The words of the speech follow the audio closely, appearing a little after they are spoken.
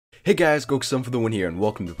Hey guys, Gokusum for the win here, and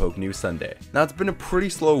welcome to PokéNews Sunday. Now it's been a pretty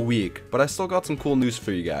slow week, but I still got some cool news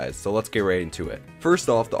for you guys, so let's get right into it. First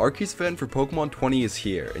off, the Arceus event for Pokemon 20 is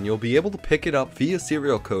here, and you'll be able to pick it up via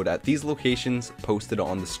serial code at these locations posted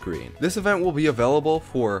on the screen. This event will be available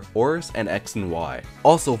for Oris and X and Y.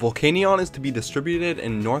 Also, Volcanion is to be distributed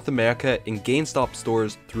in North America in GameStop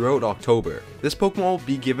stores throughout October. This Pokemon will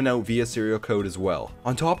be given out via serial code as well.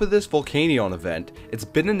 On top of this Volcanion event, it's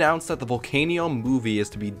been announced that the Volcanion movie is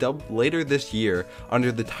to be dubbed later this year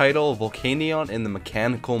under the title Volcanion and the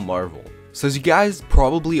Mechanical Marvel. So as you guys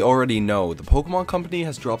probably already know, the Pokemon Company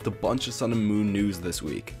has dropped a bunch of Sun and Moon news this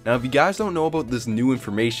week. Now if you guys don't know about this new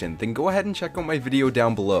information, then go ahead and check out my video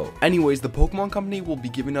down below. Anyways, the Pokemon Company will be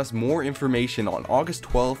giving us more information on August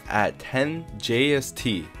 12th at 10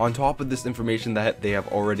 JST, on top of this information that they have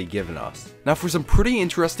already given us. Now for some pretty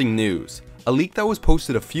interesting news. A leak that was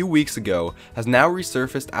posted a few weeks ago has now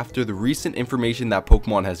resurfaced after the recent information that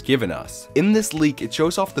Pokemon has given us. In this leak, it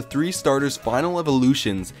shows off the 3 starters' final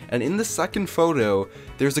evolutions, and in the second photo,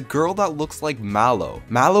 there's a girl that looks like Mallow.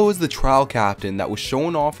 Mallow is the trial captain that was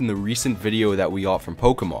shown off in the recent video that we got from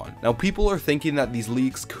Pokemon. Now people are thinking that these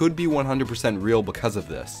leaks could be 100% real because of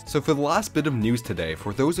this. So for the last bit of news today,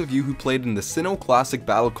 for those of you who played in the Sinnoh Classic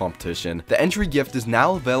Battle Competition, the entry gift is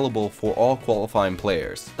now available for all qualifying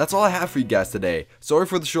players. That's all I have for you guys today. Sorry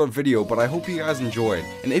for the short video, but I hope you guys enjoyed,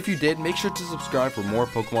 and if you did, make sure to subscribe for more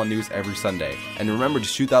Pokemon news every Sunday, and remember to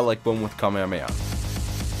shoot that like button with Kamehameha.